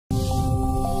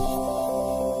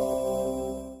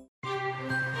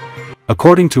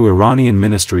According to Iranian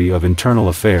Ministry of Internal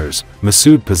Affairs,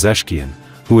 Masoud Pezeshkian,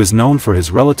 who is known for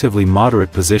his relatively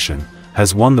moderate position,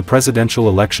 has won the presidential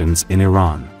elections in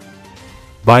Iran.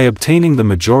 By obtaining the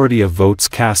majority of votes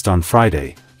cast on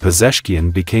Friday,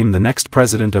 Pezeshkian became the next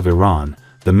president of Iran,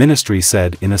 the ministry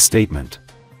said in a statement.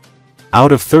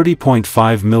 Out of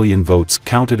 30.5 million votes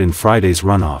counted in Friday's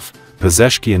runoff,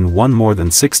 Pezeshkian won more than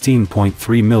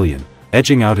 16.3 million,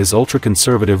 edging out his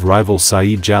ultraconservative rival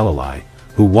Saeed Jalili,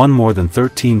 who won more than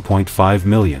 13.5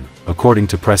 million, according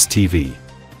to Press TV.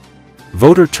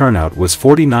 Voter turnout was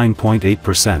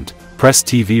 49.8%, Press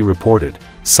TV reported,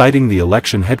 citing the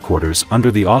election headquarters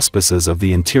under the auspices of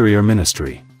the Interior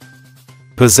Ministry.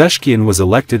 Pezeshkian was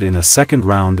elected in a second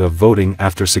round of voting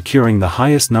after securing the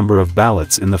highest number of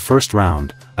ballots in the first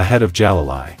round, ahead of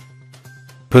Jalili.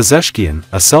 Pezeshkian,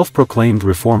 a self-proclaimed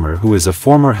reformer who is a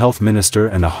former health minister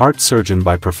and a heart surgeon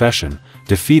by profession,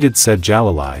 defeated Said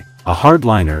Jalili, a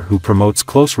hardliner who promotes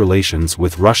close relations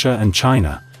with Russia and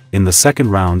China, in the second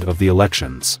round of the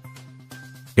elections.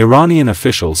 Iranian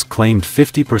officials claimed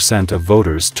 50% of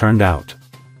voters turned out.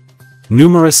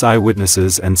 Numerous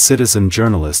eyewitnesses and citizen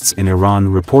journalists in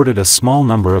Iran reported a small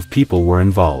number of people were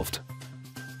involved.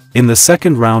 In the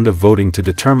second round of voting to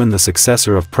determine the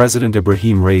successor of President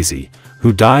Ibrahim Raisi,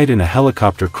 who died in a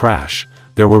helicopter crash,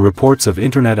 there were reports of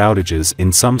internet outages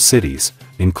in some cities,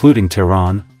 including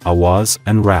Tehran, Awaz,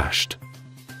 and Rasht.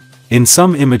 In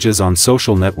some images on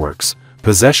social networks,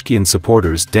 Pezeshkian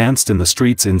supporters danced in the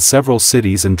streets in several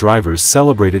cities and drivers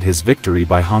celebrated his victory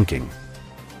by honking.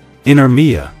 In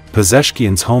Urmia,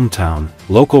 Pezeshkian's hometown,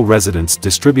 local residents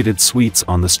distributed sweets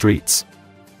on the streets.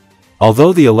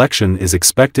 Although the election is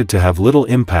expected to have little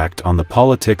impact on the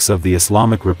politics of the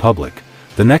Islamic Republic,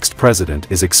 the next president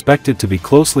is expected to be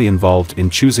closely involved in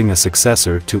choosing a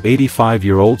successor to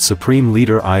 85-year-old Supreme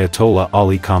Leader Ayatollah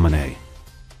Ali Khamenei.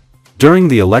 During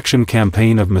the election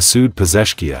campaign of Masoud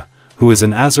Pezeshkian, who is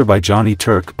an Azerbaijani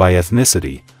Turk by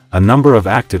ethnicity, a number of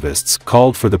activists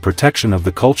called for the protection of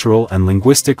the cultural and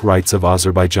linguistic rights of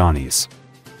Azerbaijanis.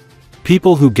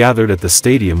 People who gathered at the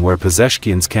stadium where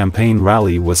Pezeshkian's campaign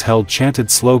rally was held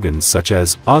chanted slogans such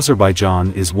as,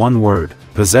 "Azerbaijan is one word,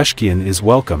 Pezeshkian is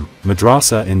welcome,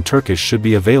 madrasa in Turkish should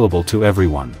be available to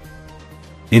everyone."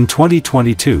 In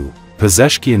 2022,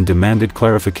 Pezeshkian demanded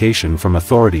clarification from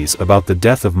authorities about the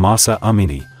death of Mahsa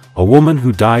Amini, a woman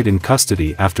who died in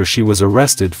custody after she was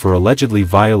arrested for allegedly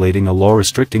violating a law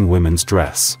restricting women's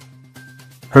dress.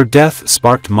 Her death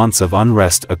sparked months of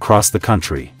unrest across the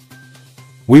country.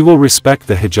 "We will respect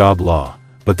the hijab law,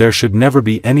 but there should never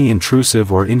be any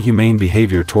intrusive or inhumane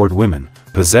behavior toward women,"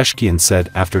 Pezeshkian said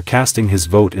after casting his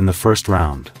vote in the first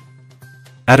round.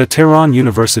 At a Tehran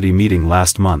University meeting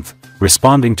last month,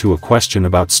 responding to a question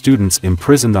about students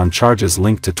imprisoned on charges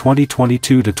linked to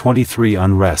 2022-23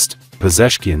 unrest,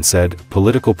 Pezeshkian said,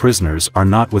 "Political prisoners are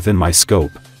not within my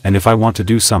scope, and if I want to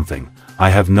do something,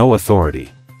 I have no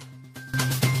authority."